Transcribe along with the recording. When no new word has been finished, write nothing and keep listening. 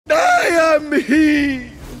am he!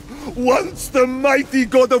 Once the mighty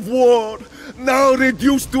god of war, now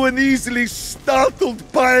reduced to an easily startled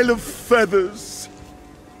pile of feathers.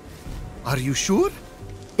 Are you sure?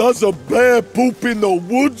 Does a bear poop in the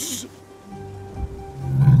woods?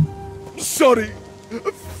 Sorry.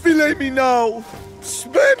 Fillet me now.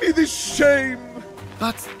 Spare me this shame.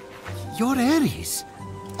 But you're Ares.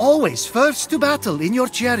 Always first to battle in your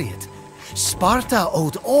chariot. Sparta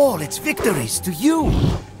owed all its victories to you.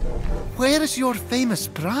 Where is your famous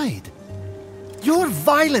pride? Your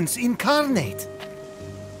violence incarnate.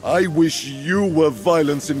 I wish you were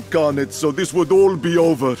violence incarnate so this would all be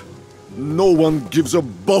over. No one gives a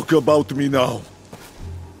buck about me now.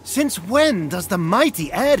 Since when does the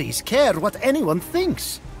mighty Ares care what anyone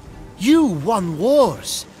thinks? You won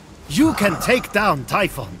wars. You can take down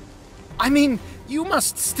Typhon. I mean, you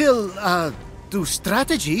must still, do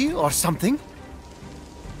strategy or something.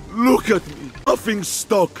 Look at me, laughing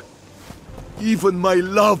stock. Even my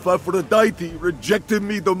love, Aphrodite, rejected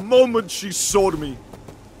me the moment she saw me.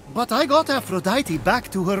 But I got Aphrodite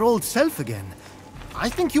back to her old self again. I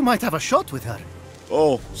think you might have a shot with her.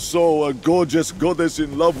 Oh, so a gorgeous goddess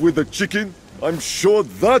in love with a chicken? I'm sure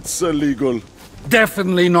that's illegal.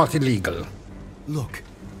 Definitely not illegal. Look,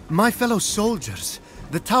 my fellow soldiers,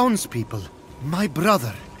 the townspeople, my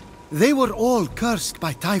brother, they were all cursed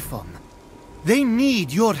by Typhon. They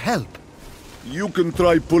need your help. You can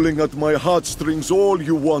try pulling at my heartstrings all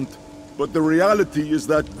you want, but the reality is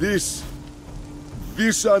that this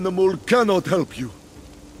animal cannot help you.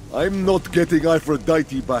 I'm not getting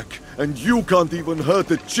Aphrodite back, and you can't even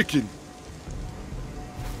hurt a chicken.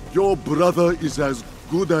 Your brother is as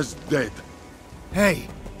good as dead. Hey!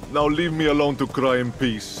 Now leave me alone to cry in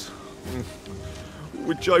peace.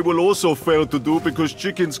 Which I will also fail to do because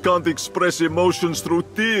chickens can't express emotions through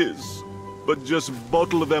tears, but just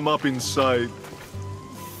bottle them up inside.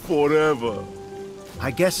 Forever.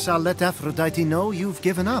 I guess I'll let Aphrodite know you've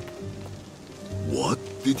given up. What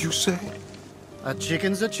did you say? A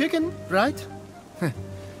chicken's a chicken, right?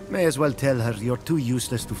 May as well tell her you're too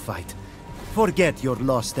useless to fight. Forget your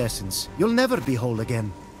lost essence. You'll never be whole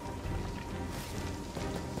again.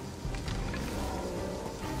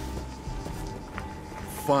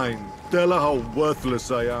 Fine. Tell her how worthless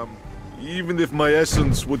I am. Even if my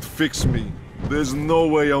essence would fix me, there's no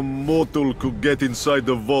way a mortal could get inside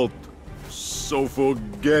the vault. So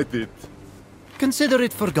forget it. Consider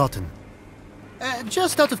it forgotten.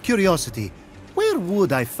 Just out of curiosity, where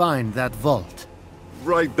would I find that vault?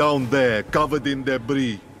 Right down there, covered in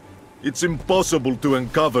debris. It's impossible to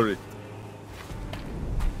uncover it.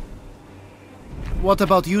 What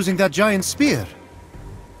about using that giant spear?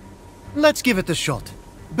 Let's give it a shot.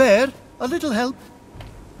 Bear, a little help?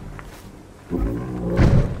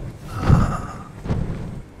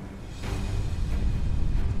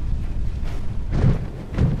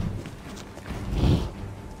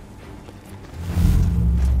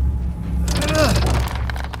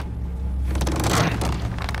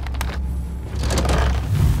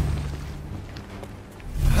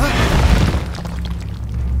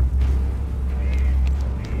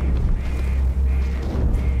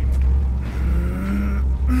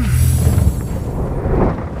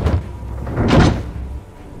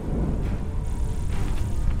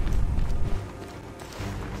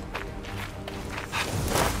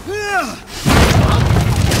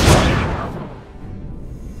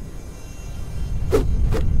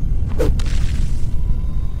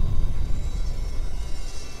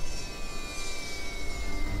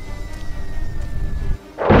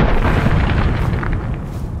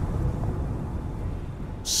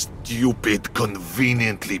 Stupid,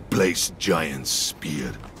 conveniently placed giant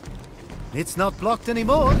spear. It's not blocked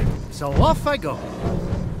anymore, so off I go.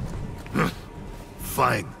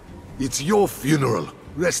 Fine. It's your funeral.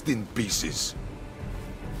 Rest in pieces.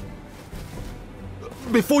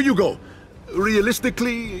 Before you go,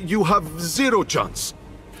 realistically, you have 0 chance.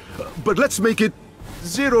 But let's make it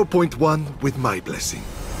 0.1 with my blessing.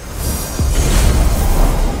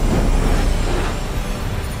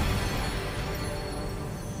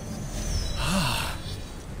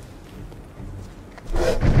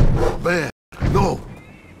 Bear, no.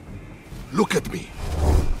 Look at me.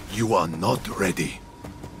 You are not ready.